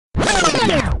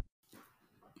Hey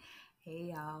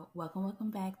y'all,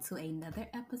 welcome back to another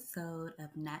episode of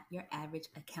Not Your Average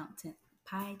Accountant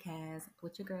podcast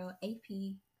with your girl AP,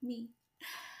 me.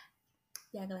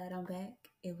 Yeah, glad I'm back.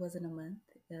 It wasn't a month,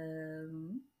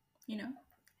 um, you know,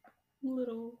 a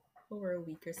little over a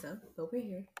week or so, but we're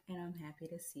here and I'm happy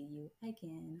to see you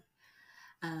again.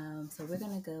 So we're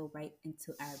gonna go right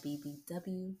into our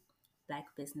BBW, Black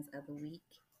Business of the Week.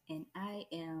 And I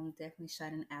am definitely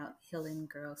shouting out Healing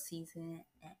Girl Season.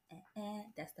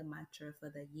 That's the mantra for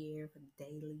the year, for the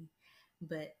daily.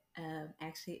 But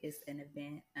actually, it's an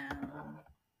event. I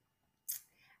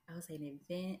would say an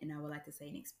event, and I would like to say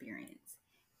an experience.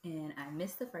 And I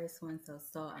missed the first one, so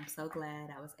I'm so glad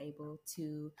I was able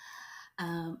to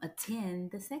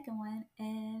attend the second one.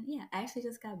 And yeah, I actually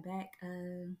just got back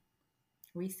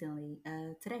recently,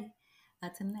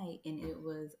 tonight, and it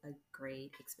was a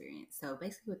great experience. So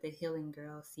basically, with the Healing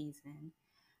Girl Season,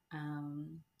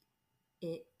 um,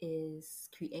 it is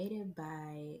created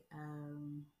by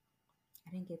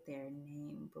I didn't get their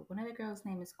name, but one of the girls'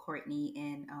 name is Courtney,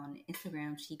 and on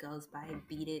Instagram she goes by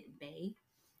Beat It Bay,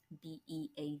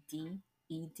 BeadEdBae,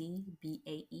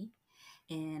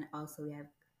 and also we have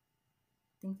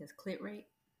I think that's Clit Rate.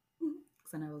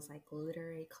 Because I know it was like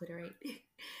clitorate.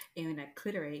 And that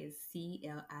clitorate is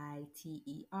CLITERATE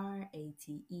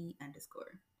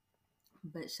underscore.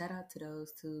 But shout out to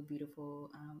those two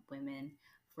beautiful women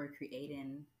for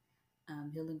creating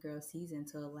Healing Girl Season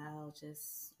to allow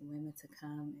just women to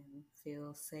come and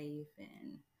feel safe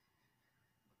and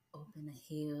open to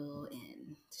heal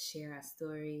and to share our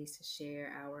stories, to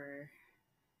share our,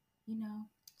 you know,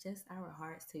 just our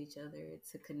hearts to each other,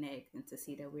 to connect and to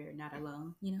see that we're not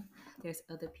alone. There's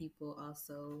other people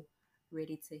also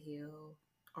ready to heal,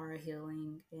 are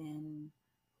healing, and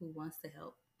who wants to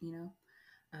help.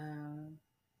 Um,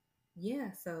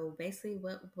 yeah. So basically,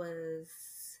 what was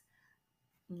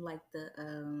like the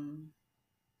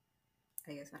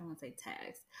I guess I don't want to say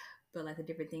tags, but like the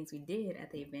different things we did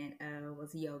at the event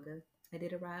was yoga. I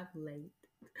did arrive late,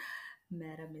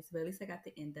 mad I missed, but at least I got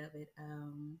the end of it.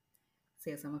 So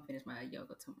yes, I'm gonna finish my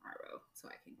yoga tomorrow so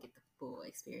I can get the full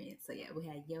experience. So yeah, we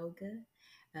had yoga.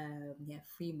 We had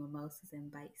free mimosas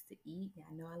and bites to eat. Yeah,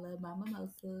 I know I love my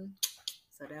mimosa.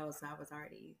 So I was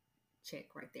already check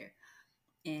right there.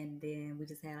 And then we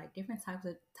just had like different types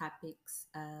of topics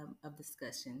of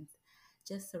discussions,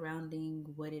 just surrounding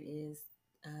what it is,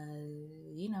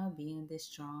 being this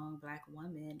strong Black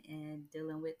woman and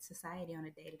dealing with society on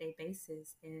a day to day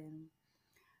basis, and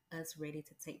us ready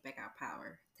to take back our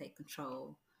power, take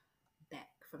control back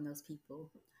from those people.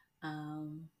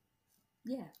 Um,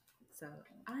 yeah. So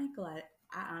I ain't glad.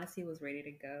 I honestly was ready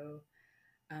to go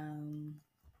um,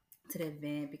 to the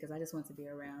event because I just want to be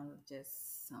around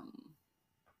just some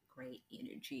great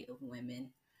energy of women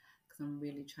because I'm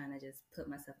really trying to just put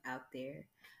myself out there.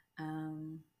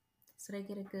 Um, so they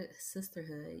get a good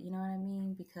sisterhood, you know what I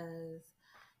mean? Because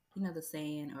you know the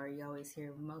saying, or you always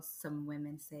hear some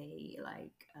women say,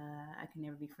 like, I can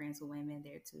never be friends with women.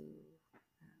 They're too.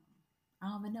 I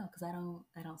don't even know because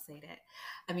I don't say that.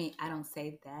 I mean, I don't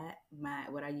say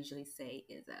that. What I usually say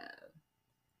is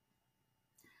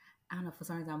I don't know. For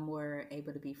some reason, I'm more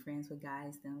able to be friends with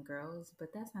guys than girls,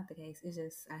 but that's not the case. It's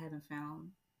just I haven't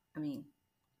found. I mean,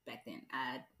 back then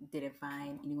I didn't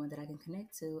find anyone that I can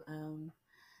connect to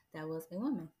that was a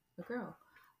woman, a girl.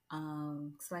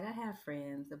 So like I have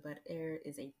friends, but there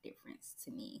is a difference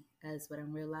to me. As what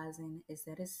I'm realizing is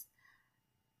that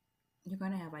you're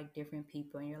gonna have like different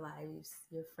people in your lives.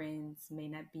 Your friends may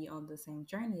not be on the same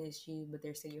journey as you, but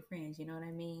they're still your friends. You know what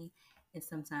I mean? And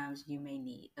sometimes you may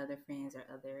need other friends or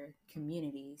other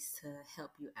communities to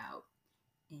help you out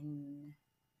in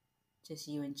just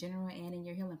you in general and in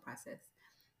your healing process.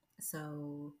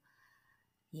 So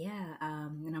yeah,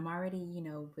 and I'm already,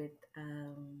 with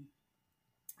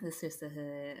the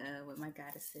sisterhood with my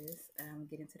goddesses.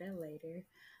 Get into that later.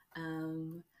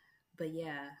 Um, but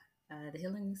yeah, the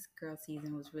Healing Girl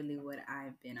Season was really what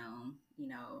I've been on.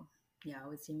 Yeah, I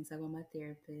always see me talk about my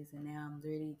therapist, and now I'm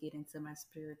really getting to my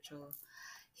spiritual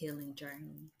healing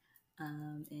journey,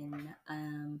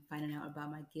 and finding out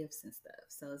about my gifts and stuff.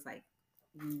 So it's like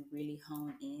when you really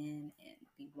hone in and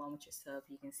be one with yourself,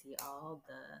 you can see all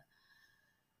the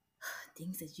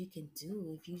things that you can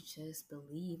do if you just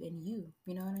believe in you.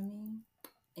 You know what I mean?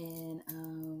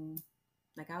 And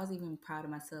like I was even proud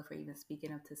of myself for even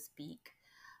speaking up to speak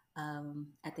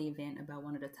at the event about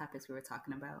one of the topics we were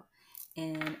talking about.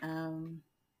 And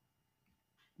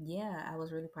yeah, I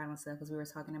was really proud of myself because we were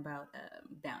talking about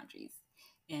boundaries.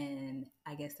 And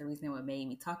I guess the reason what made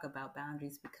me talk about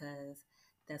boundaries because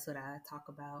that's what I talk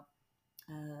about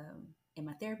in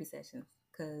my therapy sessions.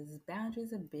 because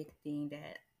boundaries are a big thing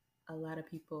that a lot of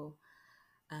people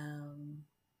um,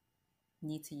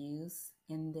 need to use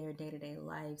in their day to day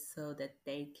life so that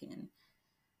they can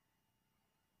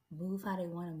move how they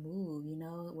want to move,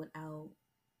 without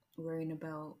worrying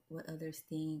about what others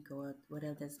think or what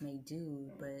others may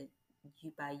do. But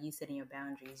by you setting your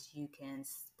boundaries, you can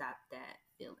stop that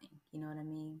feeling. You know what I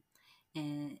mean?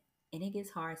 And and it gets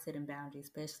hard setting boundaries,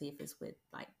 especially if it's with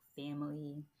like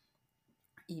family,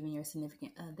 even your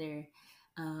significant other.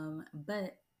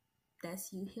 But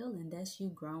that's you healing. That's you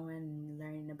growing,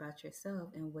 learning about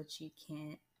yourself and what you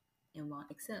can't and won't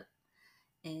accept.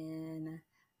 And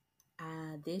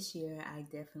this year, I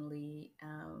definitely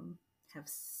have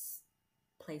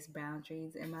placed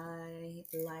boundaries in my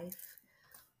life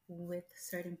with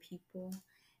certain people.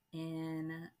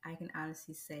 And I can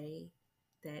honestly say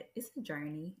that it's a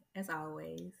journey, as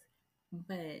always.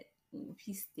 But if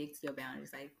you stick to your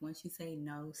boundaries, like once you say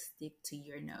no, stick to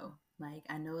your no. Like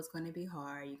I know it's going to be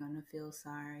hard. You're going to feel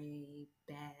sorry,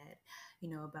 bad,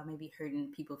 about maybe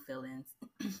hurting people's feelings.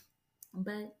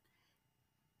 But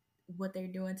what they're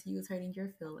doing to you is hurting your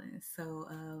feelings. So,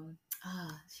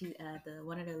 she, the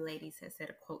one of the ladies has said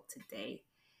a quote today.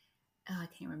 Oh, I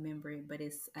can't remember it, but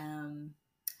it's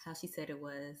how she said it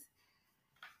was: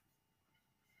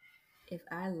 "If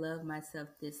I love myself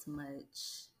this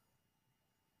much,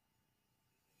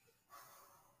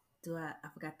 do I? I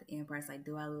forgot the end part. It's like,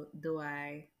 do I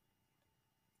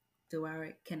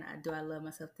love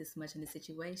myself this much in the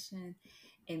situation?"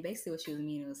 And basically, what she was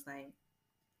meaning was like,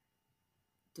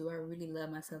 do I really love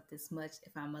myself this much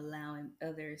if I'm allowing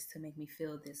others to make me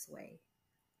feel this way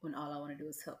when all I want to do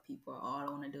is help people, or all I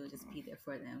want to do is just be there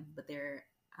for them, but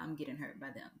I'm getting hurt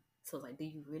by them. So it's like, do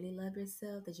you really love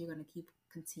yourself that you're going to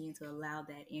continue to allow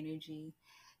that energy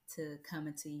to come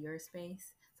into your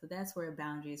space? So that's where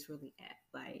boundary is really at,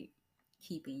 like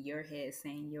keeping your head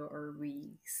sane, your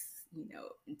ovaries,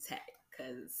 intact,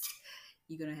 because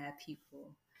you're gonna have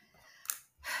people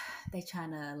they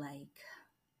trying to like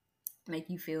make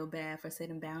you feel bad for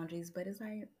setting boundaries, but it's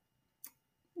like,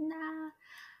 nah,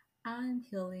 I'm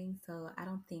healing, so I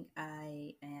don't think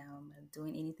I am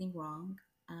doing anything wrong.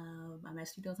 I'm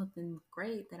actually doing something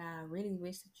great that I really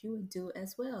wish that you would do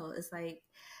as well. It's like,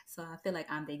 so I feel like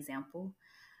I'm the example,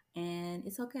 and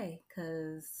it's okay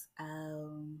because I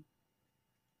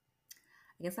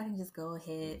guess I can just go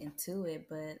ahead into it.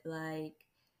 But like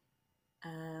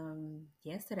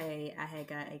yesterday, I had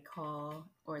got a call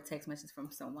or a text message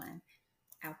from someone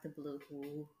out the blue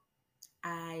who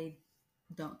I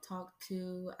don't talk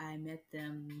to. I met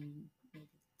them maybe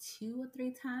 2 or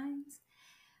 3 times,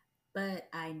 but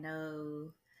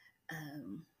um,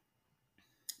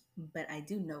 but I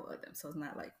do know of them. So it's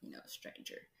not like, a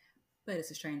stranger, but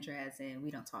it's a stranger as in we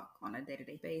don't talk on a day to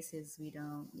day basis. We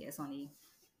don't, yeah, it's only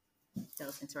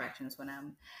those interactions when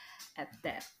I'm at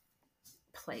that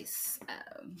place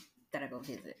that I go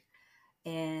visit.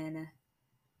 And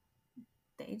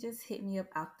they just hit me up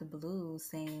out the blue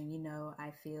saying,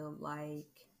 I feel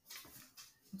like,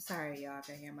 I'm sorry, y'all,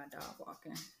 can hear my dog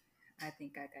walking. I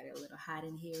think I got it a little hot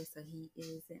in here, so he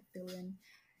isn't feeling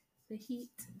the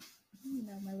heat.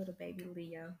 My little baby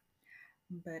Leo.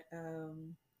 But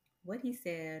what he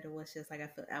said was just like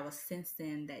I was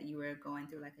sensing that you were going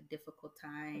through like a difficult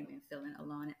time and feeling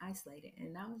alone and isolated,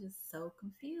 and I was just so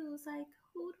confused. Like,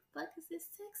 who the fuck is this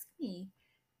texting me?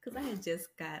 Because I had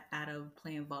just got out of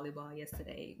playing volleyball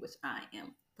yesterday, which I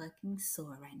am fucking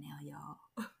sore right now,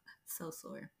 y'all. So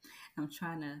sore. I'm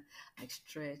trying to like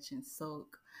stretch and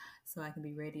soak so I can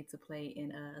be ready to play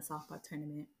in a softball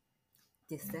tournament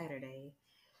this Saturday.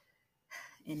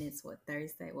 And it's what,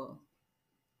 Thursday? Well,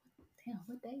 damn,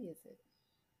 what day is it?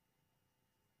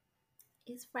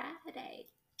 It's Friday.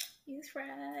 It's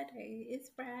Friday.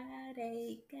 It's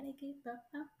Friday. Gotta get up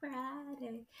on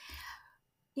Friday.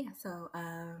 Yeah, so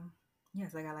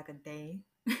yes, I got like a day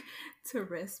to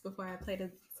rest before I play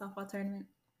the softball tournament.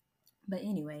 But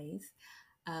anyways,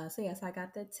 so yes, I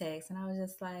got the text and I was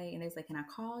just like, and they was like, can I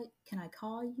call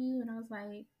you? And I was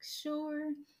like,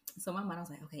 sure. So my mind was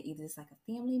like, okay, either it's like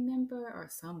a family member or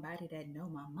somebody that know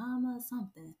my mama or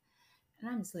something. And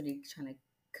I'm just literally trying to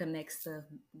connect stuff.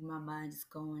 My mind just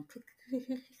going click, click,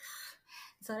 click, click.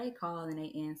 So they call and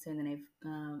they answer, and then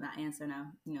I answer, and I,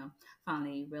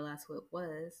 finally realized who it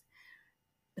was.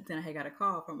 But then I had got a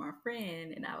call from our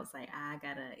friend, and I was like, I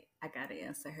gotta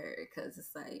answer her because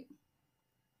it's like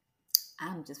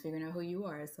I'm just figuring out who you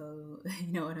are. So you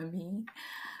know what I mean.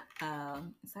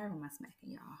 Sorry for my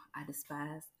smacking, y'all. I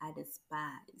despise.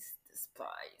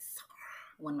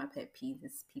 One of my pet peeves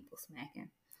is people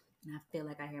smacking. And I feel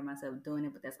like I hear myself doing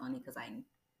it, but that's only because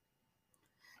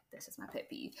that's just my pet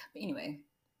peeve. But anyway,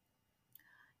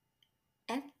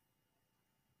 Af-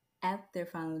 After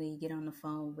finally get on the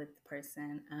phone with the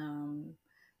person, and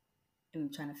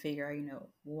trying to figure out,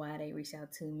 why they reached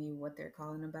out to me, what they're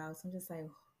calling about. So I'm just like,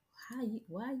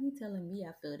 why are you telling me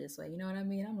I feel this way? You know what I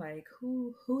mean? I'm like,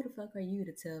 who the fuck are you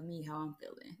to tell me how I'm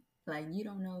feeling? Like, you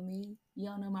don't know me. You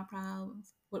don't know my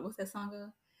problems. What's that song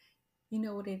of? You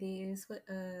know what it is?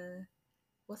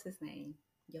 What's his name?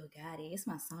 Yo Gotti. It's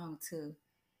my song too.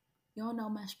 You don't know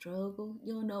my struggle.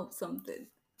 You don't know something.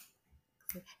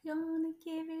 You wanna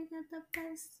give it the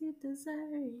best you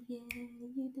deserve, yeah,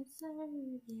 you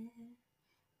deserve, yeah.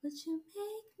 What you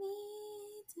make me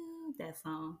do? That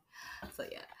song. So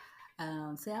yeah.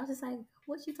 So I was just like,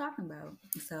 what you talking about?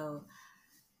 So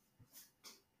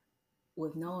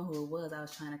with knowing who it was, I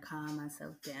was trying to calm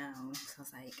myself down. So I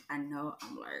was like, I know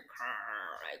I'm like,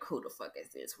 who the fuck is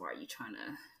this? Why are you trying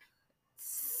to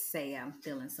say I'm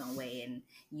feeling some way and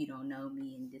you don't know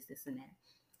me and this, and that?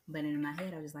 But in my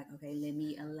head, I was just like, okay, let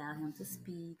me allow him to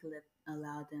speak,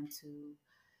 allow them to,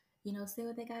 say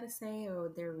what they gotta say or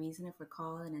their reasoning for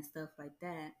calling and stuff like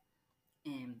that.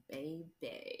 And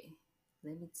baby,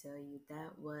 let me tell you,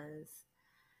 that was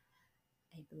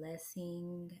a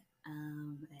blessing,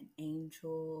 an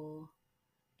angel,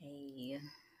 a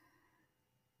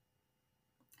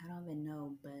I don't even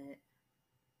know, but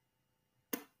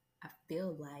I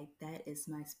feel like that is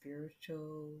my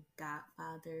spiritual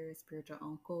godfather, spiritual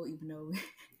uncle, even though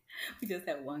we just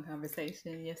had one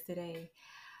conversation yesterday.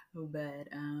 But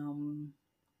I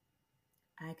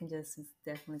can just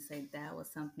definitely say that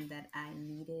was something that I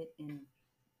needed and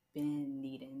been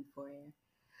needing for,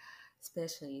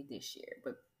 especially this year.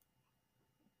 But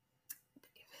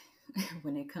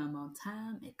when it come on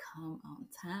time, it come on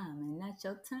time, and not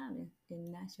your timing,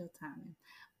 and not your timing.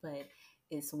 But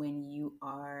it's when you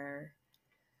are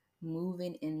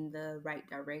moving in the right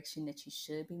direction that you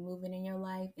should be moving in your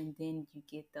life, and then you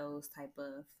get those type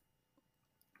of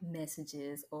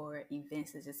messages or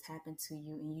events that just happen to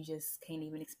you, and you just can't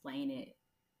even explain it.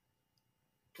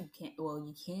 You can't. Well,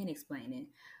 you can explain it,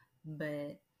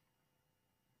 but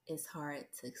it's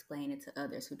hard to explain it to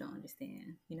others who don't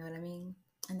understand. You know what I mean?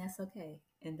 And that's okay.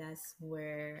 And that's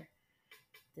where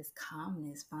this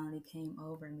calmness finally came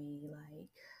over me. Like,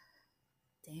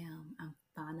 damn, I'm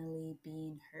finally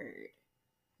being heard.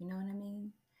 You know what I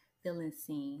mean? Feeling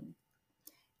seen.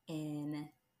 And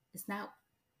it's not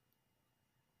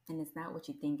it's not what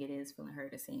you think it is, feeling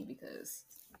heard or seen, because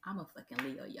I'm a fucking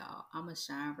Leo, y'all. I'm a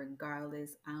shine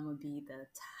regardless. I'm gonna be the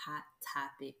hot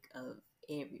topic of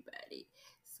everybody.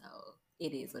 So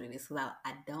it is what it is. So I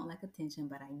don't like attention,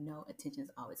 but I know attention is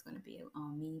always gonna be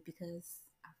on me because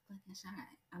I fucking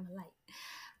shine. I'm a light.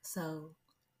 So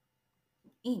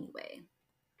anyway,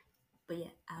 but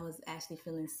yeah, I was actually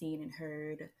feeling seen and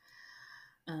heard,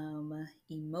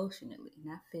 emotionally,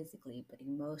 not physically, but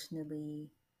emotionally,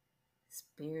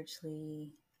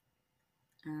 spiritually.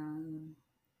 Um,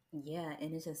 yeah,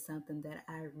 and it's just something that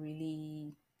I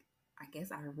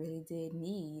guess I really did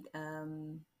need,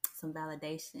 some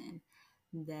validation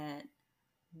that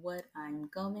what I'm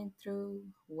going through,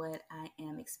 what I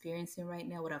am experiencing right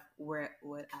now,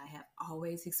 what I have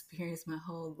always experienced my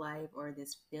whole life, or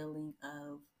this feeling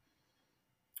of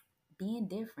being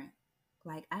different.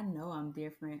 Like, I know I'm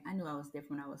different. I knew I was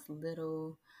different when I was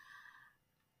little.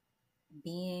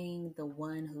 Being the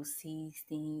one who sees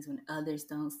things when others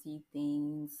don't see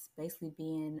things,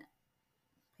 basically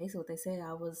what they said,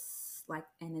 I was like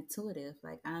an intuitive.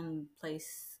 Like, I'm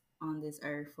placed on this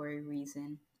earth for a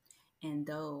reason. And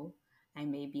though I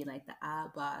may be like the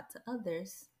oddball to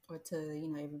others or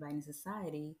to, everybody in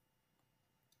society,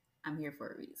 I'm here for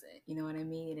a reason. You know what I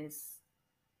mean?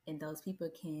 And those people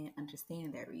can't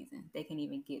understand that reason. They can't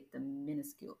even get the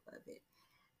minuscule of it.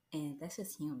 And that's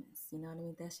just humans. You know what I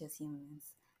mean? That's just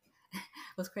humans.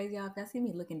 What's crazy, y'all, if y'all see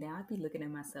me looking down, I'd be looking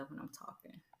at myself when I'm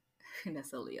talking.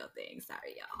 That's a Leo thing.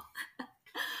 Sorry, y'all.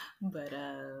 But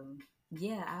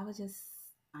yeah, I was just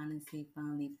honestly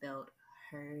finally felt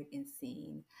heard and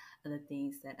seen of the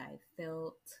things that I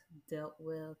felt, dealt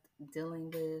with,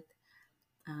 dealing with.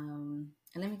 And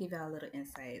let me give y'all a little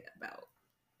insight about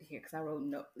here, because I wrote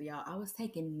note, y'all. I was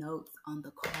taking notes on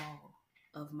the call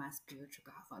of my spiritual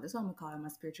godfather. That's what I'm gonna call him, my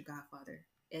spiritual godfather.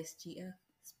 SGF,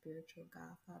 spiritual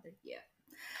godfather. Yeah.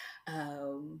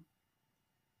 Um,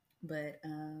 but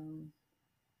damn,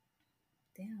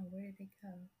 where did they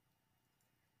go?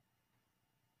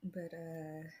 But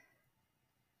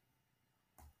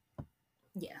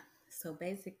yeah. So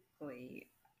basically,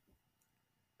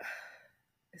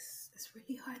 it's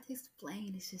really hard to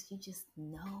explain. It's just, you just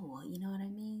know, you know what I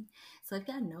mean? So if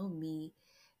y'all know me,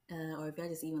 or if y'all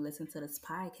just even listen to this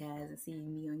podcast and see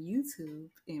me on YouTube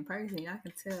in person, y'all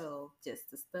can tell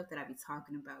just the stuff that I be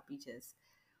talking about be just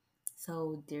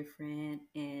so different.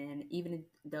 And even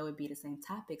though it be the same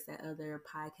topics that other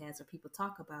podcasts or people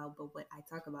talk about, but what I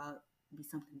talk about be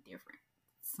something different,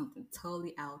 something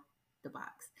totally out the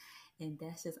box. And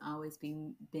that's just always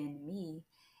been me.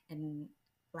 And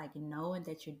like knowing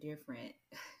that you're different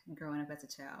growing up as a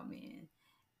child, man,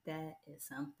 that is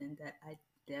something that I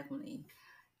definitely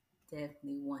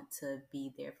want to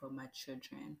be there for my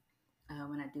children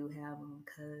when I do have them,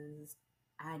 because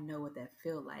I know what that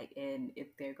feel like. And if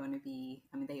they're going to be,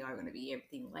 I mean, they are going to be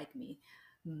everything like me.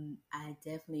 I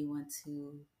definitely want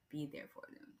to be there for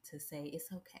them, to say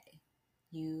it's okay.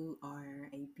 You are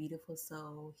a beautiful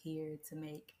soul here to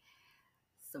make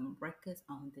some records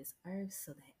on this earth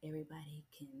so that everybody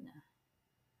can,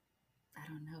 I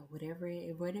don't know, whatever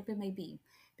it may be.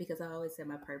 Because I always say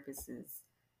my purpose is,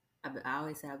 I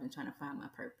always say I've been trying to find my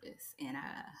purpose, and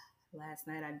last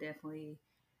night I definitely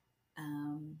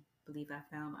believe I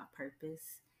found my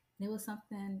purpose. And it was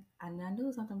something I knew it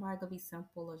was something probably gonna be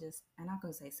simple, or just, I'm not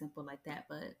gonna say simple like that,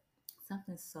 but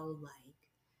something so like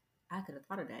I could have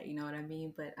thought of that, you know what I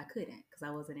mean? But I couldn't because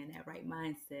I wasn't in that right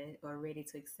mindset or ready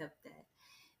to accept that.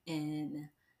 And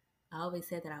I always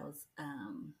said that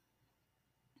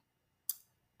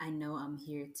I know I'm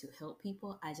here to help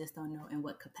people. I just don't know in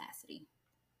what capacity.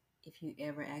 If you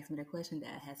ever ask me the question,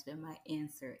 that has been my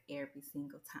answer every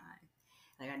single time.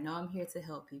 Like, I know I'm here to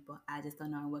help people. I just don't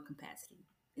know in what capacity.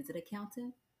 Is it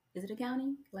accounting? Is it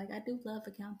accounting? Like, I do love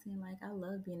accounting. Like, I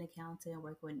love being an accountant,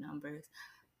 work with numbers,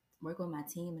 work with my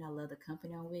team, and I love the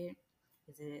company I'm with.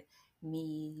 Is it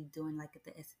me doing like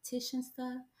the esthetician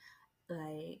stuff?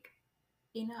 Like,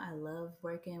 I love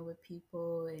working with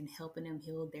people and helping them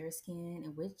heal their skin,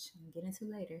 and which I'll get into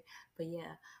later. But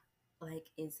yeah, like,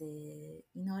 is it,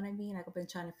 you know what I mean? Like, I've been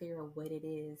trying to figure out what it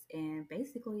is. And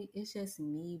basically, it's just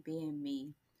me being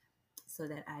me so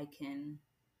that I can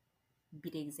be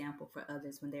the example for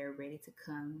others when they're ready to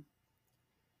come,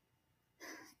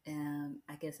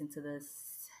 I guess, into the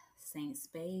same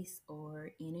space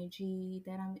or energy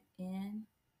that I'm in.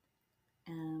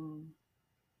 Um,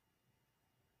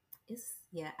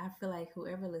 yeah, I feel like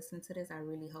whoever listens to this, I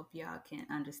really hope y'all can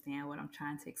understand what I'm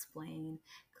trying to explain,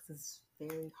 because it's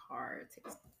very hard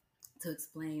to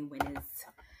explain when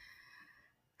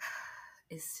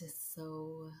it's just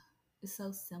so, it's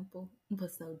so simple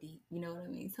but so deep. You know what I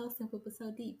mean? So simple but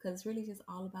so deep, because it's really just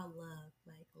all about love,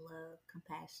 like love,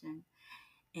 compassion.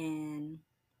 And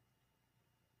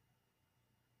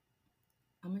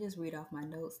I'm gonna just read off my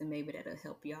notes, and maybe that'll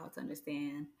help y'all to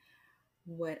understand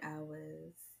what I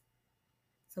was.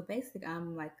 So basically,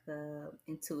 I'm like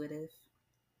intuitive,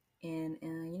 and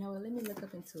you know what? Let me look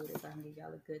up intuitive so I can give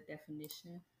y'all a good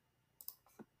definition.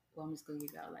 Well, I'm just gonna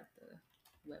give y'all like the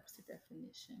Webster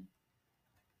definition.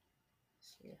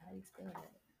 Shit, how do you spell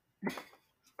that?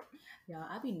 Y'all,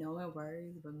 I be knowing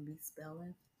words, but me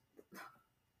spelling.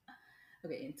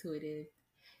 Okay, intuitive.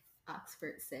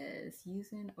 Oxford says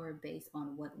using or based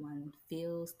on what one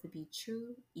feels to be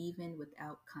true, even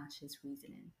without conscious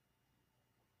reasoning.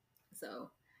 So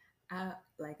I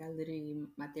literally,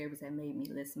 my therapist had made me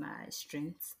list my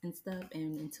strengths and stuff,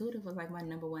 and intuitive was like my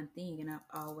number one thing. And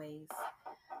I've always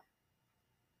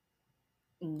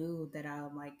knew that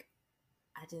I'm like,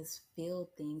 I just feel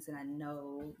things, and I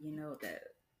know, that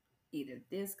either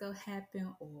this go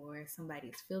happen or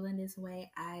somebody's feeling this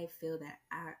way. I feel that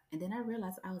and then I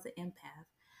realized I was an empath.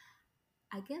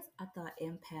 I guess I thought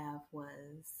empath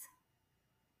was,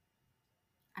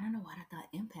 I don't know what I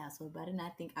thought empaths were, but I did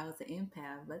not think I was an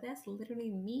empath. But that's literally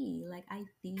me. Like, I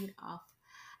feed off,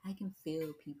 I can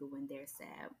feel people when they're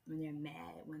sad, when they're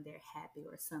mad, when they're happy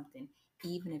or something.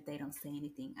 Even if they don't say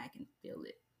anything, I can feel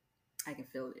it. I can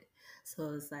feel it.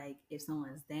 So it's like if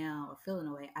someone's down or feeling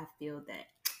away, I feel that,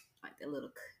 like, a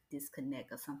little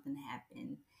disconnect or something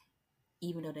happened,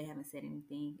 even though they haven't said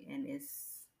anything. And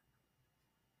it's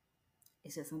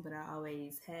just something I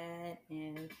always had.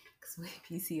 And because when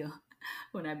you see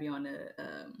when I be on the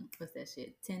what's that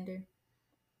shit, Tinder,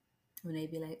 when they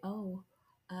be like, oh,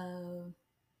 uh,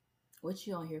 what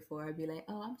you on here for? I'd be like,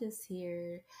 oh, I'm just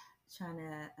here trying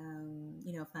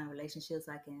to find relationships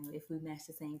I can, if we match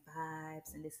the same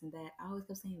vibes and this and that. I always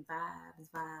go saying vibes,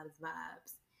 vibes,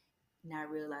 vibes,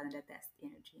 not realizing that that's the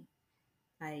energy.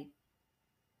 Like,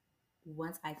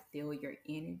 once I feel your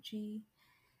energy,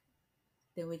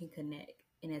 then we can connect.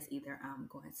 And that's either I'm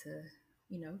going to,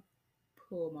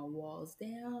 pull my walls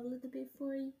down a little bit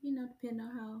for you, depending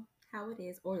on how it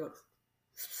is, or you'll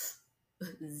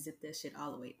zip that shit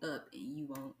all the way up, and you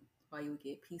will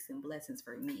get peace and blessings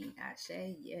for me.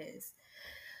 Ashe, yes.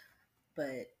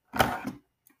 But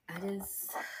I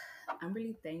just, I'm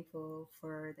really thankful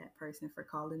for that person for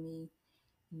calling me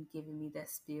and giving me that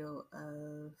spiel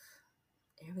of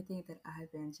everything that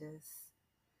I've been just,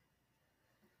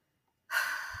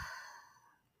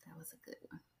 that was a good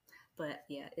one. But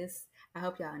yeah, I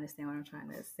hope y'all understand what I'm trying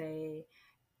to say.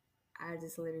 I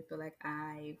just literally feel like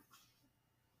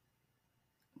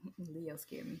Leo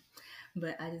scared me.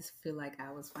 But I just feel like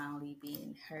I was finally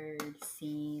being heard,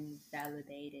 seen,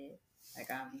 validated.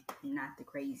 Like I'm not the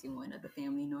crazy one of the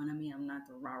family, you know what I mean? I'm not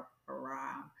the rah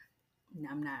rah.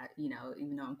 I'm not,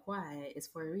 even though I'm quiet, it's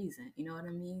for a reason. You know what I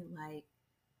mean? Like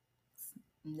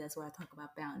that's why I talk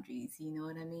about boundaries. You know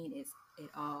what I mean? It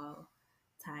all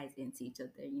ties into each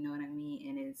other. You know what I mean?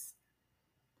 And it's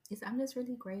I'm just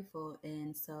really grateful.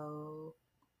 And so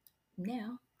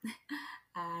now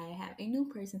I have a new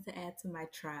person to add to my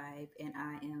tribe, and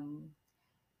I am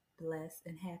blessed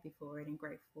and happy for it and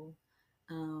grateful.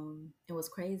 It was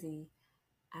crazy.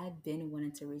 I've been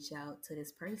wanting to reach out to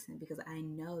this person because I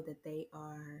know that they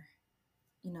are,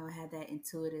 have that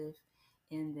intuitive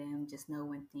in them, just know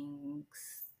when things.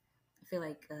 I feel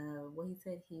like what he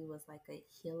said, he was like a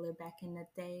healer back in the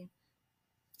day.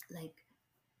 Like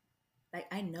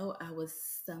I know I was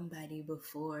somebody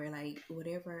before, like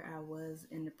whatever I was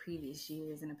in the previous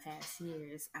years, in the past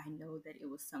years, I know that it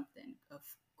was something of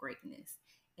greatness.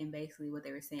 And basically, what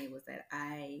they were saying was that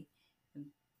I am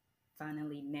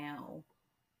finally now,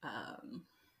 um,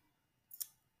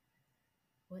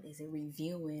 what is it,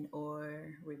 reviewing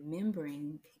or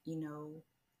remembering,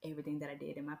 everything that I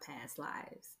did in my past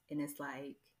lives. And it's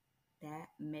like, that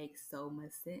makes so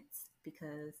much sense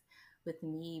because with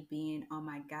me being on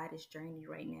my goddess journey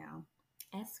right now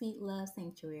at Sweet Love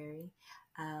Sanctuary,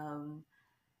 um,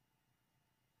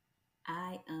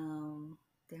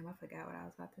 damn, I forgot what I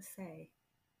was about to say.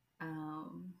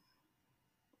 Um,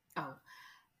 oh,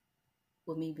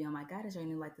 with me being on my goddess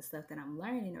journey, like the stuff that I'm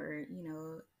learning or,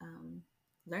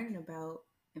 learning about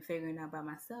and figuring out by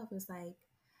myself, it's like,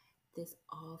 this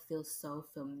all feels so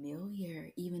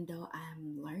familiar, even though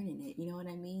I'm learning it. You know what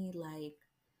I mean? Like,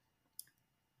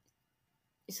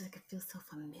 it's just like it feels so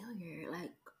familiar.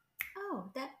 Like,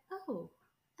 that,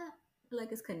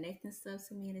 like it's connecting stuff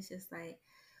to me, and it's just like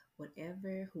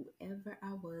whoever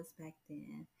I was back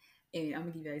then. And I'm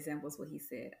gonna give you examples what he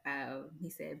said. He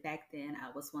said back then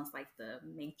I was once like the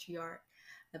matriarch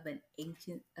of an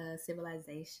ancient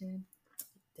civilization.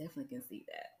 Definitely can see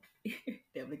that.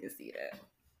 Definitely can see that.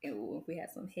 And if we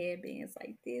had some headbands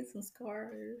like this, some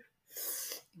scarves,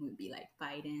 we'd be like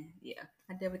fighting. Yeah,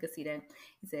 I definitely could see that.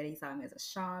 He said he saw me as a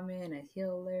shaman, a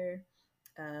healer.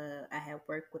 I had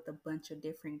worked with a bunch of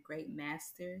different great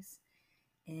masters,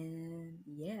 and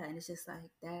yeah, and it's just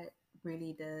like that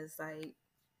really does like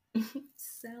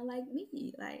sound like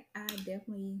me. Like I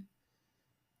definitely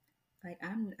like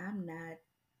I'm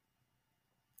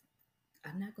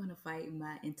not gonna fight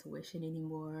my intuition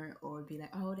anymore or be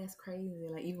like, oh, that's crazy.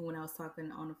 Like even when I was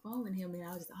talking on the phone with him, and I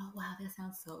was just, oh wow, that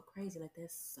sounds so crazy. Like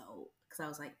that's so, because I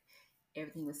was like,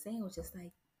 everything he was saying was just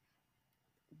like,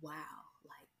 wow,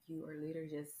 like you are literally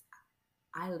just.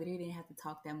 I literally didn't have to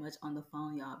talk that much on the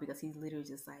phone, y'all, because he's literally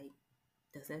just like,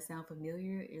 does that sound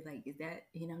familiar? It's like, is that?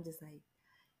 I'm just like,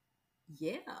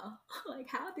 yeah. Like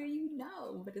how do you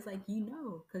know? But it's like,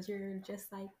 because we're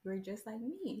just like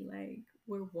me. Like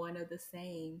we're one of the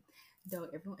same, though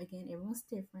everyone's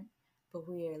different, but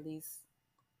we at least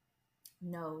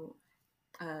know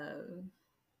uh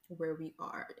where we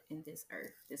are in this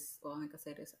earth, this, well, I'm gonna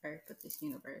say this earth, but this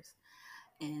universe,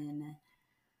 and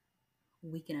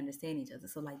we can understand each other.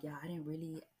 So like, yeah, I didn't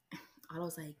really, I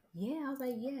was like, yeah,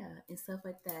 and stuff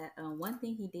like that. One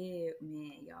thing he did,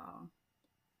 man, y'all,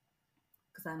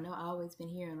 because I know I always been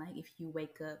hearing like if you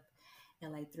wake up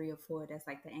at like 3 or 4, that's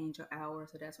like the angel hour.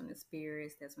 So that's when the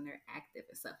spirits, that's when they're active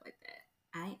and stuff like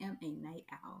that. I am a night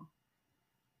owl.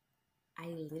 I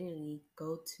literally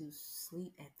go to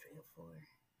sleep at 3 or 4.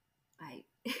 Like,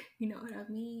 you know what I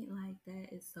mean? Like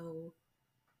that is so.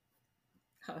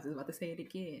 I was just about to say it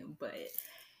again, but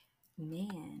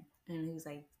man, and he was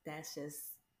like, "That's just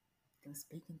them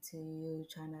speaking to you,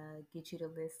 trying to get you to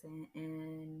listen."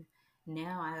 And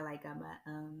now I like got my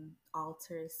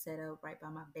altar set up right by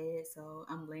my bed, so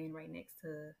I'm laying right next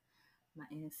to my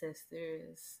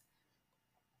ancestors,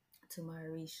 to my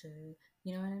Orisha.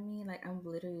 You know what I mean? Like I'm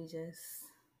literally just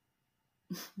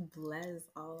blessed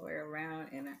all the way around,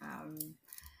 and I'm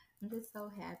just so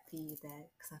happy that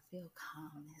because I feel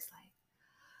calm. It's like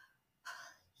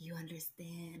you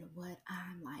understand what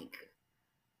I'm like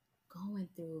going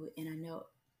through, and I know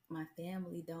my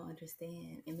family don't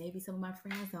understand, and maybe some of my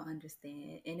friends don't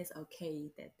understand, and it's okay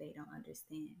that they don't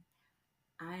understand.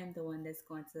 I am the one that's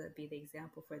going to be the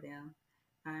example for them.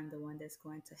 I'm the one that's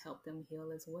going to help them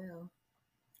heal as well,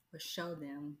 or show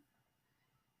them,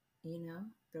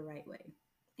 the right way.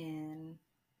 And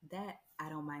that I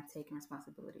don't mind taking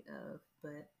responsibility of,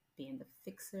 but being the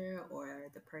fixer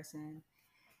or the person,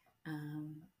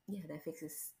 that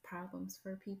fixes problems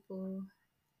for people,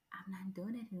 I'm not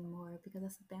doing it anymore because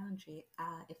that's a boundary.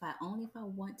 If I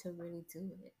want to really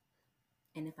do it,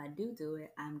 and if I do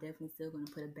it, I'm definitely still going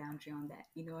to put a boundary on that.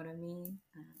 You know what I mean?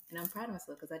 And I'm proud of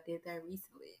myself because I did that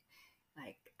recently.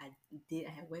 Like I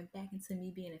had went back into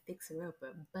me being a fixer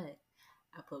upper, but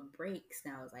I put brakes.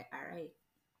 And I was like, all right,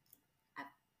 I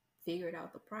figured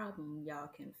out the problem. Y'all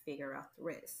can figure out the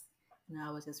rest. And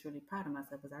I was just really proud of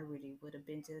myself because I really would have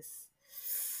been just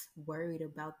worried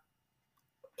about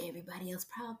everybody else's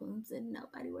problems and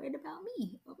nobody worried about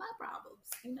me or my problems.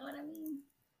 You know what I mean?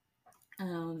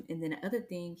 And then the other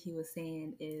thing he was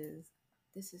saying is,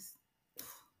 this is,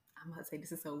 I'm about to say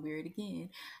this is so weird again.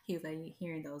 He was like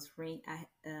hearing those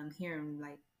hearing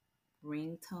like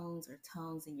ringtones or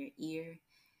tones in your ear.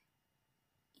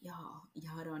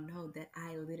 Y'all don't know that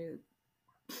I literally,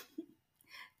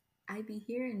 I be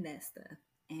hearing that stuff,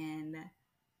 and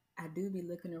I do be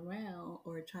looking around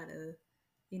or try to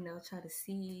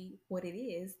see what it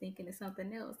is, thinking it's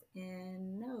something else.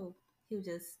 And no, he was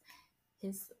just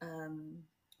his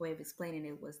way of explaining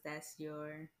it was that's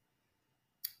your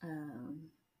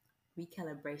um,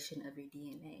 recalibration of your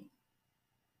DNA.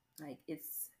 Like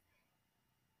it's,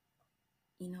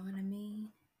 you know what I mean?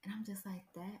 And I'm just like,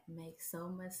 that makes so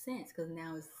much sense because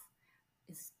now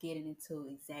it's getting into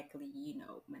exactly,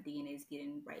 my DNA is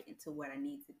getting right into what I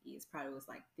need to be. It's probably was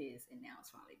like this, and now it's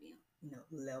finally being,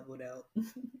 leveled out.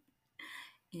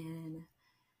 And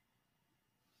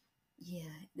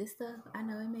yeah, this stuff I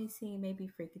know it may seem maybe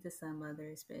freaky to some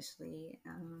others, especially.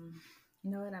 You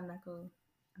know what? I'm not gonna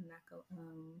I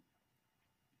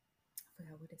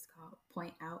forgot what it's called.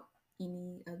 Point out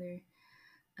any other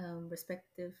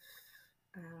respective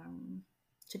um,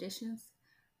 traditions,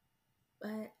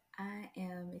 but I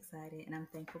am excited and I'm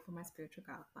thankful for my spiritual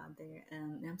godfather.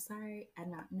 And I'm sorry,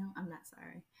 I'm not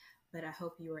sorry, but I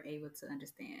hope you were able to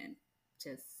understand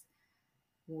just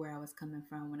where I was coming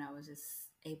from when I was just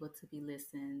able to be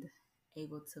listened,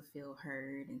 able to feel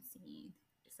heard and seen.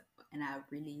 So, and I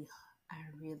really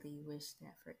wish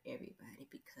that for everybody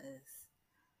because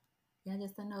yeah, I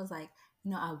just don't know. It's like,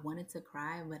 I wanted to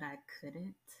cry, but I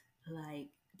couldn't, like,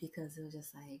 because it was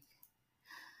just like,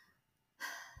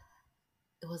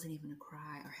 it wasn't even a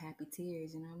cry or happy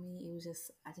tears, you know what I mean? It was just,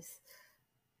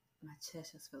 my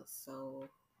chest just felt so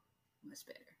much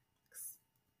better.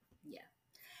 Yeah.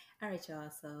 All right,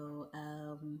 y'all. So,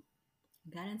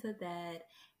 got into that,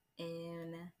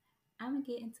 and I'm gonna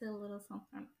get into a little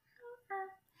something.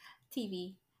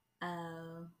 TV. Do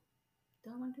I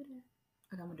want to do that?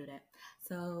 Okay, I'm gonna do that.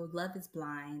 So, Love is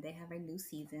Blind. They have a new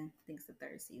season. I think it's the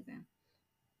third season,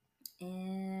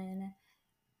 and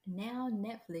now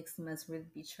Netflix must really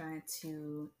be trying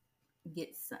to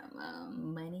get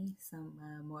some money, some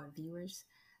more viewers,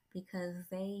 because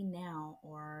they now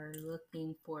are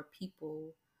looking for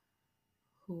people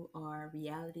who are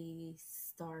reality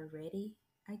star ready,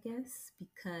 I guess,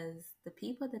 because the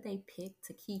people that they pick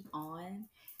to keep on,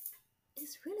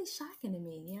 it's really shocking to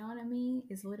me. You know what I mean?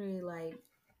 It's literally like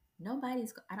I don't,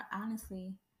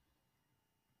 honestly,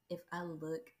 if I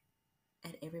look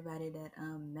at everybody that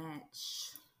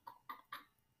match,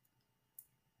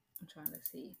 I'm trying to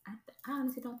see. I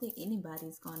honestly don't think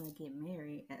anybody's gonna get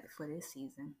married for this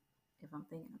season, if I'm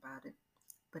thinking about it.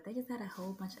 But they just had a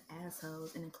whole bunch of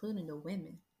assholes, and including the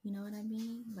women. You know what I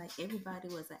mean? Like everybody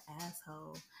was an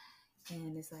asshole,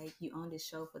 and it's like you on this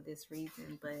show for this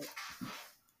reason, but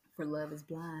for Love Is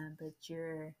Blind. But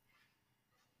yeah,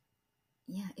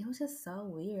 it was just so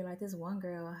weird. Like this one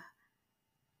girl,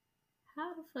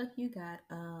 how the fuck you got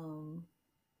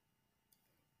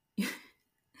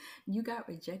you got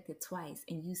rejected twice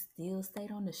and you still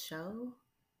stayed on the show?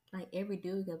 Like every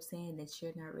dude kept saying that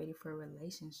you're not ready for a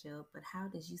relationship, but how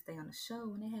did you stay on the show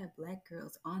when they had black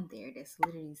girls on there that's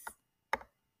literally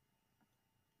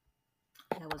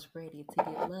that was ready to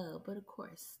get love? But of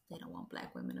course, they don't want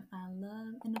black women to find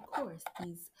love, and of course,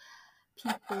 these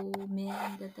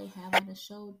men that they have on the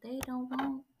show, they don't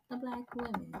want the black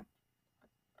women.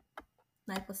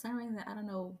 Like for some reason, I don't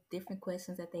know, different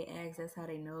questions that they ask. That's how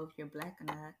they know if you're black or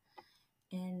not,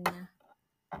 and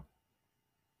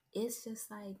it's just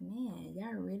like, man,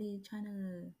 y'all really trying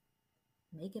to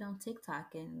make it on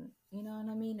TikTok and you know what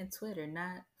I mean, and Twitter,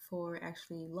 not for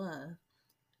actually love.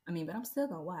 I mean, but I'm still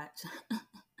gonna watch.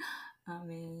 I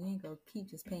mean, you ain't gonna keep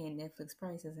just paying Netflix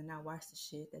prices and not watch the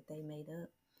shit that they made up.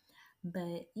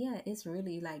 But yeah, it's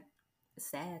really like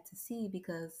sad to see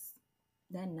because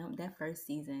that first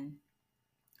season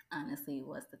honestly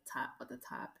was the top of the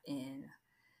top, and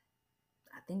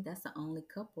I think that's the only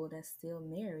couple that's still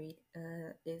married.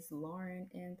 Is Lauren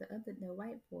and the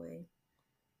white boy.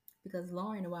 Because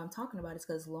Lauren, what I'm talking about is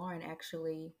because Lauren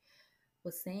actually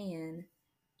was saying,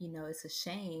 it's a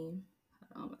shame.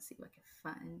 Hold on, let's see if I can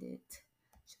find it.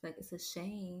 She's like, it's a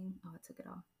shame. Oh, I took it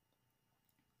off.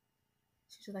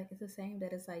 She's like, it's a shame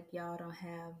that it's like y'all don't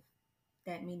have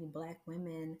that many black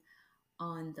women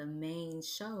on the main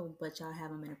show, but y'all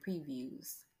have them in the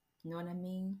previews. You know what I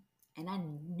mean? And I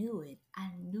knew it. I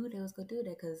knew they was gonna do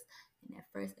that because in that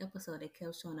first episode, they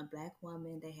kept showing a black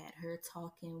woman. They had her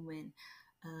talking when,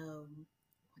 damn,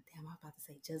 I was about to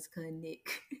say Jessica and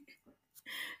Nick.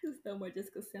 It's no more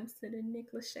Jessica Simpson and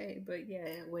Nick Lachey. But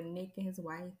yeah, when Nick and his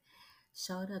wife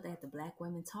showed up, they had the black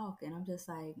women talk, and I'm just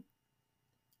like,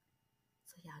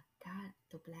 so y'all got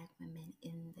the black women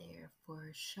in there for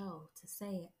a show to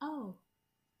say, oh,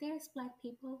 there's black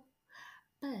people,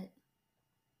 but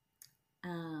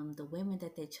the women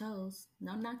that they chose,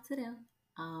 no knock to them,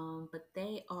 but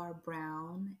they are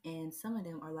brown, and some of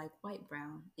them are like white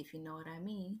brown, if you know what I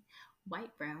mean.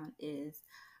 White brown is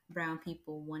brown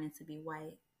people wanting to be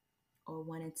white or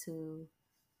wanting to,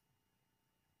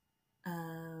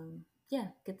 yeah,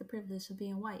 get the privilege of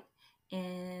being white,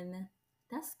 and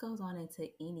that goes on into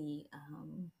any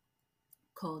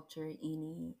culture,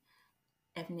 any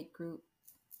ethnic group.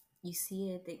 You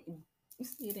see it. You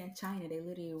see it in China. They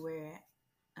literally wear,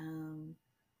 um,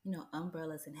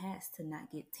 umbrellas and hats to not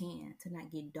get tan, to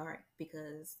not get dark,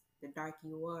 because the darker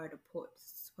you are, the poor,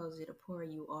 supposedly the poorer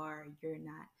you are, you're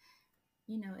not,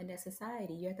 in that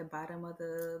society, you're at the bottom of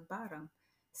the bottom.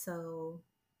 So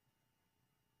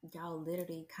y'all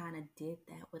literally kind of did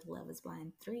that with Love Is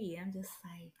Blind 3. I'm just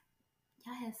like,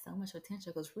 y'all had so much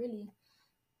potential because really,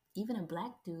 even a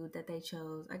black dude that they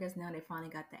chose, I guess now they finally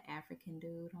got the African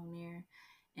dude on there,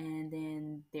 and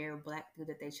then their black dude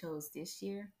that they chose this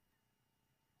year.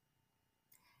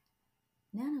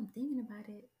 Now I'm thinking about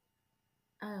it.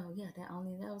 Oh yeah, that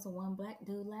was a one black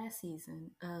dude last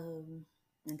season.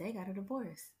 And they got a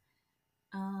divorce.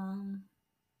 Um,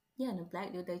 yeah, and the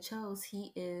black dude they chose,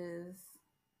 he is,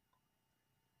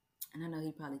 and I know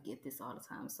he probably get this all the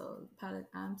time, so probably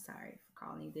I'm sorry for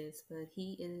calling you this, but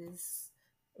he is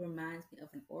reminds me of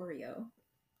an Oreo,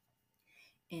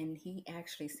 and he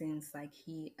actually seems like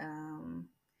he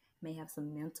may have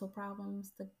some mental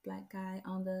problems. The black guy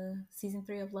on the season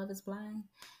 3 of Love Is Blind,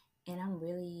 and I'm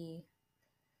really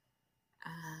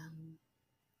um,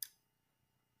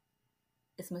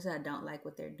 as much as I don't like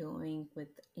what they're doing with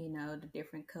the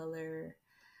different color,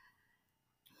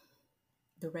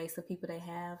 the race of people they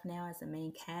have now as the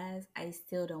main cast, I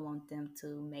still don't want them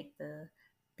to make the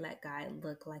black guy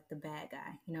look like the bad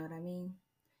guy. You know what I mean?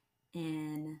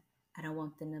 And I don't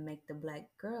want them to make the black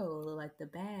girl look like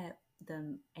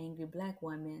the angry black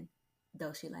woman,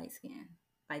 though she light skin.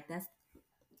 Like that's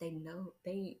they know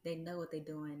what they're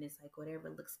doing. It's like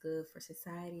whatever looks good for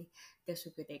society, that's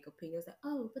what they go pick. It's like,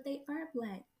 oh, but they are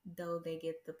black, though they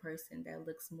get the person that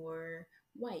looks more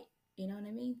white. You know what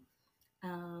I mean?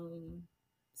 Um,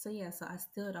 so yeah, so I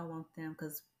still don't want them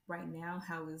because right now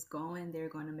how it's going, they're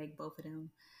going to make both of them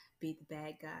be the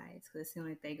bad guys because it seems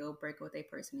like they go break with their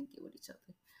person and get with each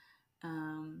other.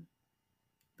 Um,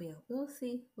 but yeah, we'll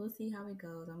see. We'll see how it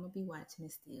goes. I'm gonna be watching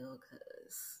it still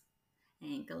because I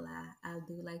ain't gonna lie, I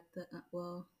do like the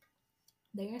well.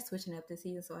 They are switching up this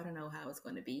season, so I don't know how it's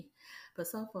going to be. But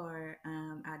so far,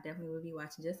 I definitely will be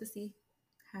watching just to see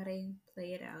how they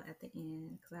play it out at the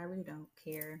end because I really don't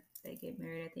care if they get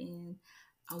married at the end.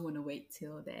 I want to wait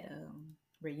till that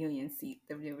reunion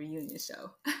the reunion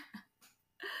show.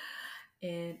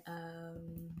 And I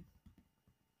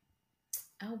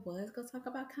was gonna talk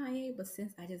about Kanye, but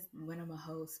since I just went on a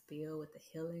whole spiel with the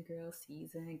Healing Girl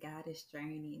season, Goddess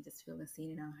Journey, and just feeling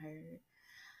seen and unheard,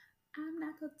 I'm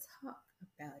not gonna talk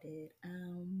about it.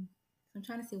 I'm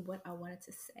trying to see what I wanted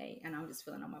to say, and I'm just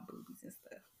feeling on my boobies and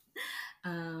stuff.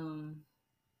 Um,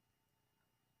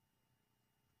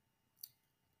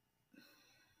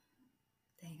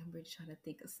 Dang, I'm really trying to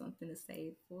think of something to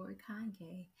say for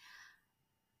Kanye.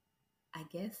 I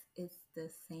guess it's the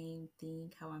same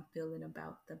thing how I'm feeling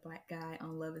about the black guy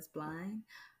on Love Is Blind.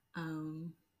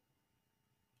 Um,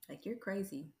 like you're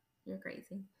crazy. You're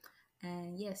crazy.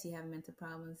 And yes, you have mental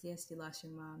problems. Yes, you lost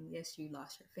your mom. Yes, you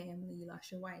lost your family. You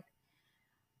lost your wife.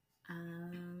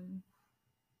 Um,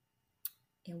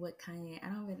 and what Kanye,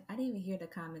 I didn't even hear the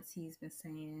comments he's been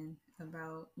saying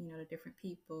about, the different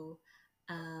people.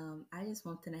 I just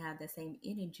want them to have that same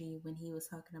energy when he was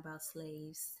talking about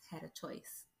slaves had a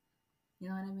choice. You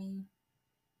know what I mean?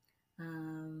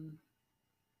 Um,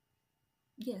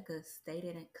 yeah, because they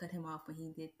didn't cut him off when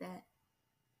he did that,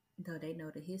 though they know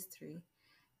the history.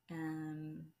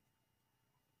 Um,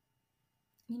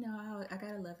 I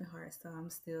got a loving heart, so I'm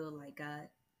still like God,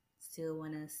 still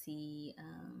want to see.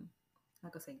 I'm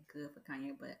not gonna say good for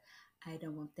Kanye, but I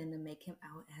don't want them to make him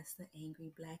out as the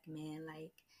angry black man.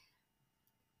 Like,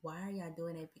 why are y'all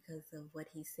doing it because of what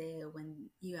he said when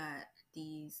you got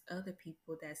these other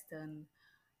people that's done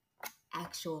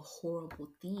actual horrible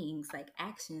things, like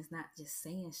actions, not just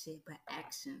saying shit, but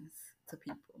actions to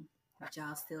people. But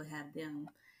y'all still have them,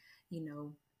 you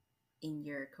know, in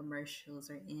your commercials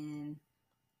or in,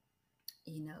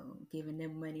 giving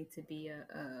them money to be a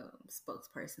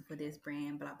spokesperson for this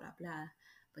brand, blah, blah, blah.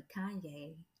 But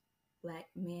Kanye, black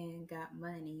men got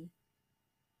money.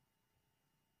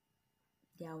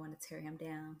 Y'all want to tear him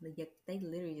down. Like, they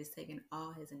literally just taking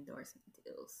all his endorsement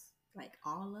deals, like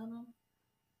all of them.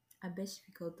 I bet you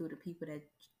could go through the people that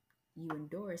you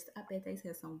endorsed. I bet they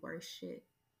said some worse shit.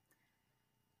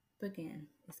 But again,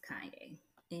 it's Kanye.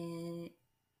 And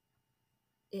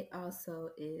it also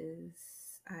is,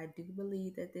 I do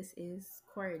believe that this is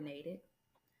coordinated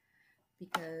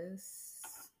because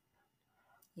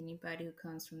anybody who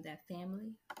comes from that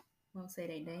family, won't say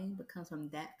their name, but comes from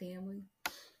that family,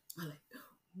 I'm like,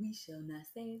 we shall not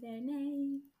say their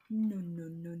name. No, no,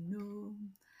 no, no.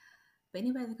 But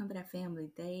anybody that comes to that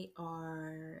family, they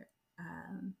are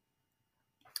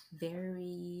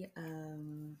very,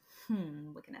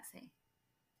 what can I say?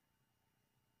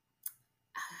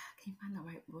 I can't find the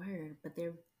right word, but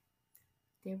they're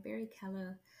very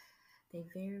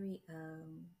they're very,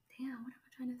 damn, what am I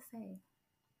trying to say?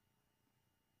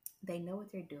 They know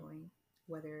what they're doing,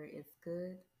 whether it's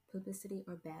good publicity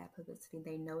or bad publicity.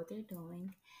 They know what they're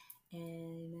doing.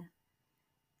 And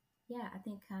yeah, I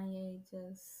think Kanye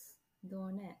just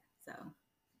doing that. So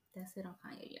that's it on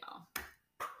Kanye, y'all.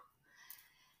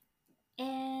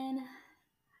 And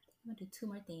I'm gonna do two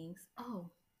more things.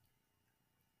 Oh,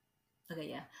 okay,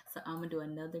 yeah. So I'm gonna do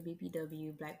another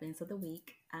BBW Black Bands of the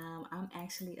Week. I'm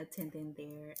actually attending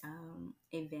their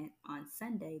event on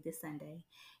Sunday, this Sunday,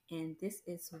 and this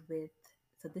is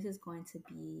going to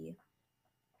be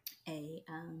a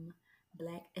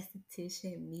Black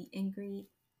esthetician meet and greet.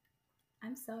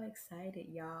 I'm so excited,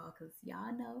 y'all, because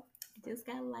y'all know I just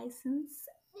got licensed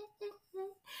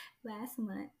last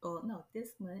month. Or no,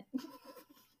 this month. I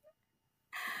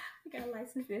got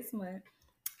licensed this month.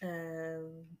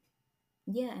 Um,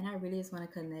 yeah, and I really just want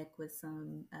to connect with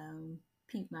some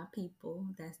my people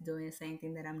that's doing the same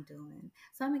thing that I'm doing.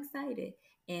 So I'm excited.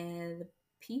 And the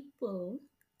people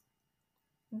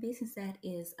business that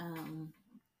is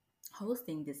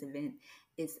hosting this event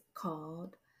is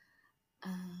called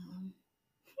um,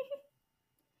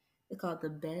 it's called the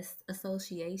Best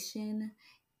Association.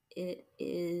 It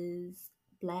is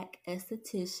Black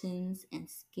Estheticians and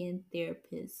Skin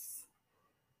Therapists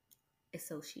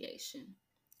Association.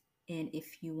 And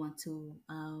if you want to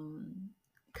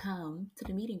come to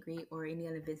the meet and greet or any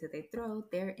other events that they throw,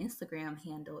 their Instagram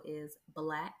handle is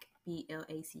Black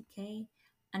BLACK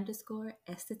underscore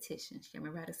estheticians. You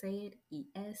remember how to say it?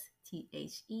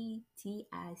 ESTHETICIANS.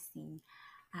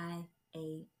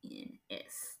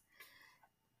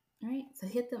 All right, so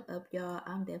hit them up, y'all.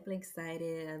 I'm definitely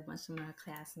excited. A bunch of my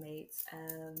classmates,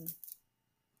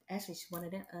 actually, one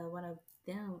of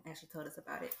them actually told us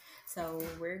about it. So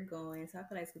we're going. So I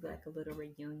feel like it's gonna be like a little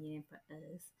reunion for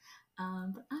us.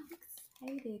 But I'm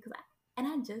excited because I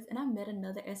met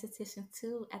another esthetician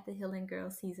too at the Healing Girl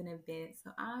season event.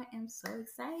 So I am so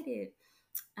excited.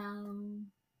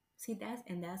 Um, see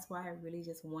that's why I really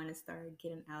just want to start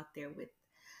getting out there with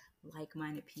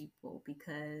like-minded people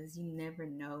because you never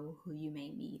know who you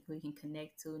may meet, who you can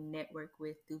connect to, network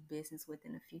with, do business with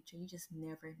in the future. You just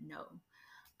never know.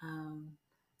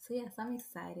 So yes, I'm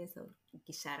excited. So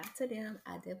shout out to them.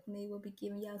 I definitely will be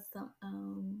giving y'all some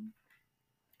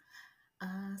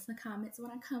comments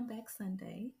when I come back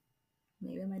Sunday.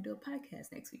 Maybe I might do a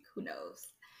podcast next week. Who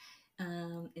knows?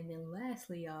 And then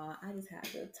lastly, y'all, I just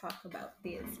have to talk about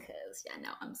this because y'all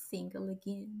know I'm single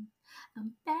again.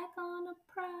 I'm back on the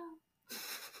prowl.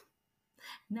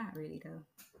 Not really though.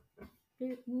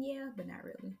 Yeah, but not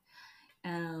really.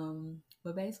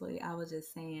 But basically, I was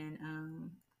just saying,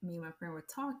 me and my friend were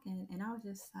talking, and I was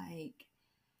just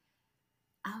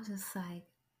like,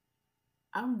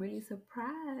 I'm really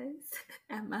surprised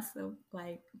at myself.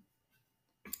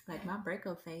 Like my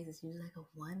breakup phase is usually like a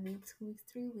 1 week, 2 weeks,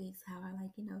 3 weeks. How I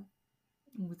like,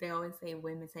 they always say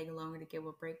women take longer to get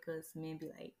with breakups. Men be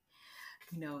like,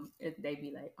 they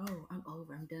be like, oh, I'm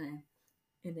over, I'm done.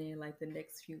 And then like the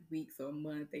next few weeks or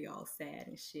month, they all sad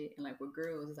and shit. And like with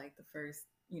girls, it's like the first,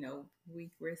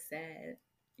 week we're sad.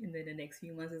 And then the next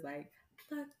few months is like,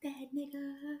 fuck that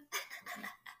nigga.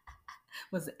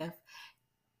 Was the F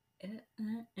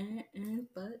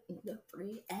but the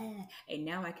free and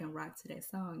now I can rock to that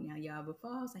song now, y'all.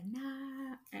 Before I was like,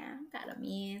 nah, I'm got a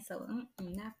man, so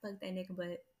not fuck that nigga,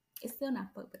 but it's still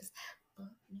not fuck, but it's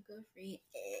fuck nigga free.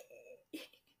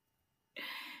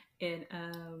 And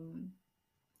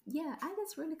yeah, I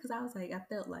just really because I was like, I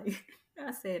felt like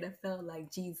I felt like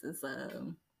Jesus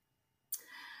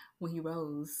when he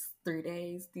rose 3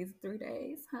 days, these 3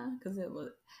 days, huh? Because it was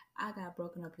I got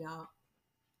broken up, y'all.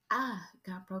 I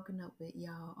got broken up with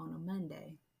y'all on a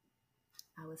Monday.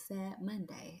 I was sad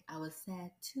Monday. I was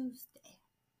sad Tuesday.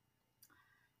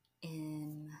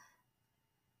 And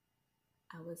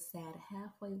I was sad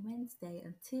halfway Wednesday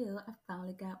until I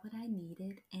finally got what I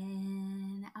needed.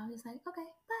 And I was like, okay,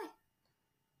 bye.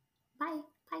 Bye.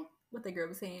 Bye. What the girl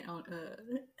was saying on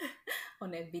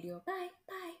on that video. Bye,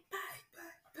 bye, bye,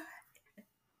 bye,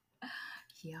 bye.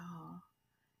 Y'all,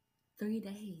 3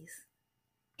 days.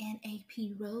 And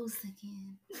AP rose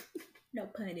again. No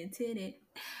pun intended.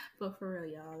 But for real,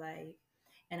 y'all, like,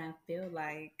 and I feel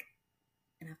like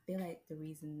the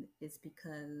reason is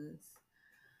because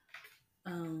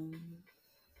um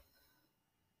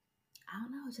I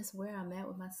don't know, just where I'm at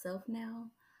with myself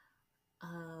now.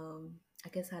 I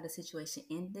guess how the situation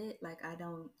ended. Like I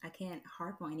can't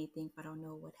harp on anything if I don't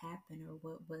know what happened or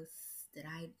what was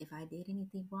if I did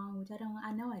anything wrong, which I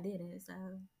know I didn't. So,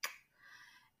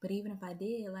 but even if I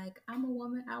did, like I'm a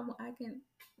woman, I'll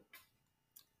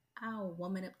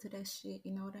woman up to that shit.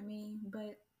 You know what I mean?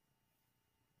 But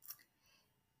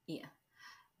yeah.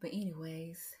 But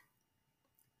anyways,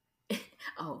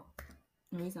 oh,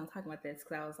 the reason I'm talking about this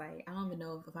because I was like, I don't even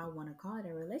know if I want to call it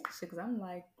a relationship because I'm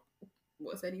like,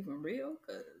 was that even real?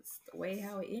 Because the way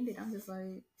how it ended, I'm just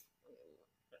like,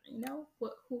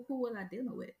 what? Who was I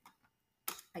dealing with?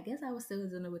 I guess I was still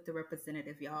dealing with the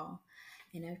representative, y'all.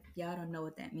 And if y'all don't know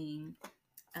what that means,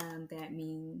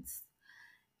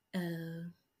 uh,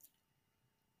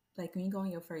 like when you go on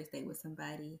your first date with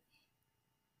somebody,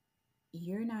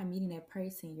 you're not meeting that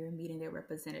person, you're meeting their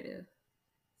representative.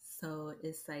 So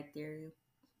it's like they're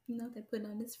putting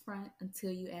on this front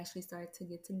until you actually start to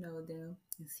get to know them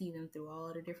and see them through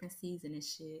all the different seasons and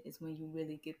shit is when you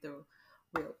really get the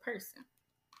real person.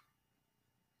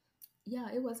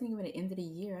 Yeah, it wasn't even the end of the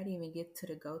year. I didn't even get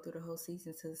to go through the whole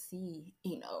season to see,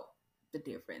 the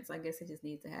difference. I guess it just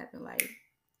needs to happen like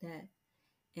that.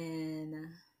 And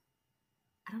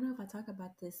I don't know if I talk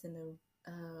about this in the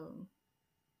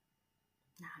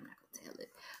nah, I'm not gonna tell it.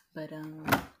 But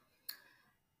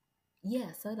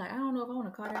yeah, so like I don't know if I want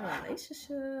to call that a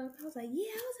relationship. I was like,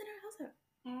 yeah, I was in her. I was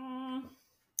like,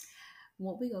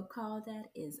 what we gonna call that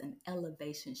is an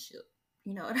elevation ship.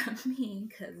 You know what I mean?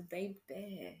 Cause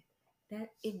baby,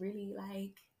 that it really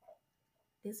like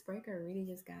this breaker really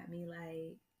just got me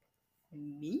like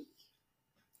me,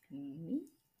 me,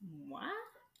 what?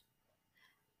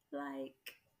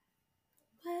 Like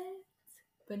what?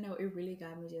 But no, it really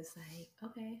got me just like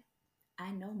okay,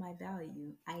 I know my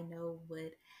value. I know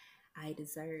what I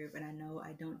deserve, and I know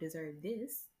I don't deserve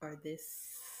this or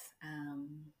this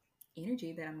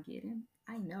energy that I'm getting.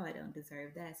 I know I don't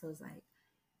deserve that. So it's like,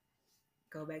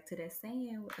 go back to that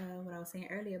saying, what I was saying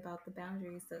earlier about the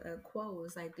boundaries, the quote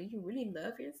was like, do you really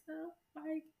love yourself?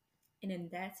 Like, and in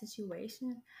that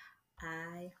situation,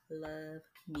 I love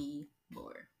me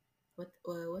more.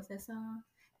 What's that song?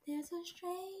 There's a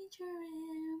stranger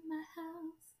in my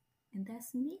house, and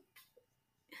that's me.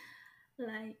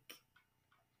 Like,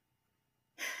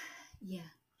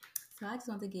 yeah. So I just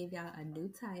want to give y'all a new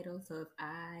title. So if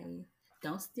I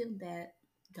don't steal that,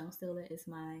 don't steal it. It's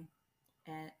mine.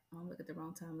 At look at the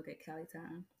wrong time. Look at Cali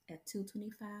time at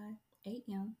 2:25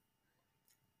 a.m.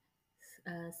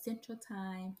 Central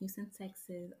Time, Houston,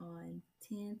 Texas, on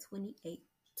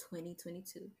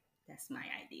 10/28/2022. That's my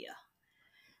idea.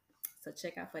 So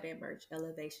check out for that merch,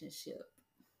 Elevation Ship,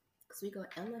 cause we gonna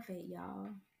elevate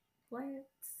y'all. What?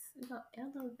 We gonna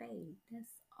elevate.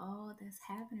 That's all that's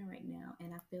happening right now,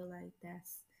 and I feel like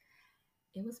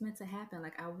it was meant to happen.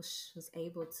 Like I was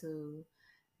able to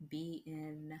be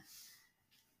in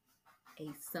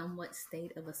a somewhat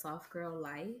state of a soft girl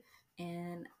life,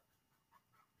 and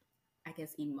I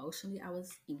guess emotionally I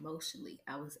was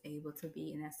able to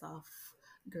be in that soft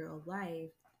girl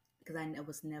life because I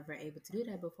was never able to do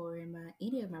that before in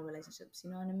any of my relationships.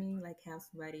 You know what I mean? Like have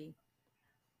somebody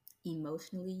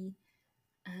emotionally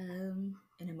an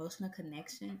emotional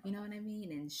connection, you know what I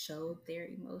mean, and show their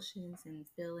emotions and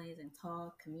feelings and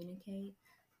talk, communicate.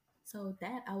 So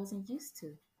that I wasn't used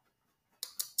to.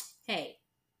 Hey,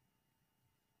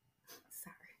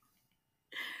 sorry,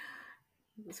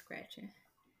 he was scratching.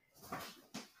 All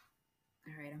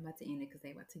right, I'm about to end it because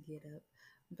they about to get up.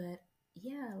 But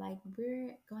yeah, like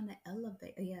we're going to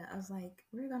elevate. Yeah, I was like,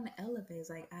 we're going to elevate. It's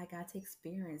like I got to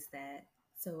experience that,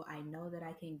 so I know that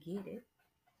I can get it,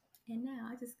 and now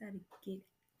I just got to get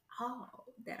all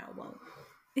that I want,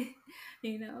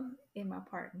 in my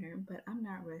partner. But I'm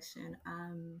not rushing.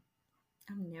 I'm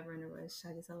never in a rush.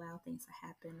 I just allow things to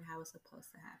happen how it's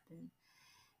supposed to happen,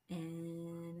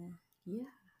 and yeah,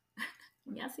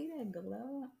 y'all see that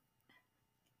glow?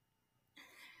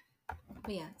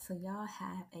 But yeah, so y'all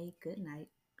have a good night.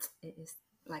 It is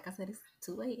like I said, it's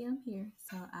 2 a.m. here.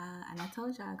 So and I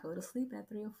told y'all I go to sleep at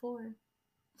 3 or 4.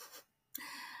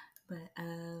 But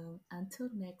until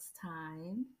next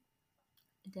time,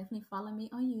 definitely follow me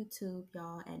on YouTube,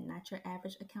 y'all, at Not Your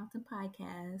Average Accountant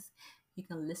Podcast. You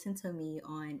can listen to me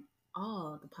on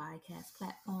all the podcast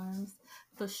platforms,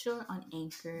 for sure on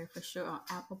Anchor, for sure on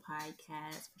Apple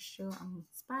Podcasts, for sure on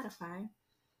Spotify.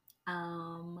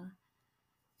 Um,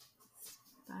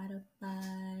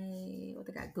 Spotify, what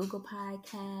they got, Google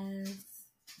Podcasts,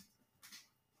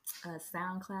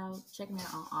 SoundCloud. Check me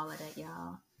out on all of that,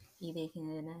 y'all. Either you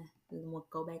can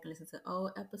go back and listen to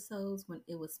old episodes when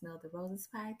it was Smell the Roses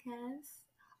podcast,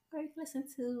 or you can listen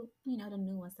to, the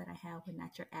new ones that I have with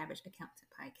Not Your Average Accountant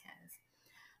podcast.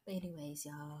 But anyways,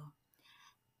 y'all,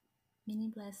 many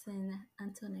blessing.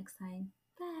 Until next time.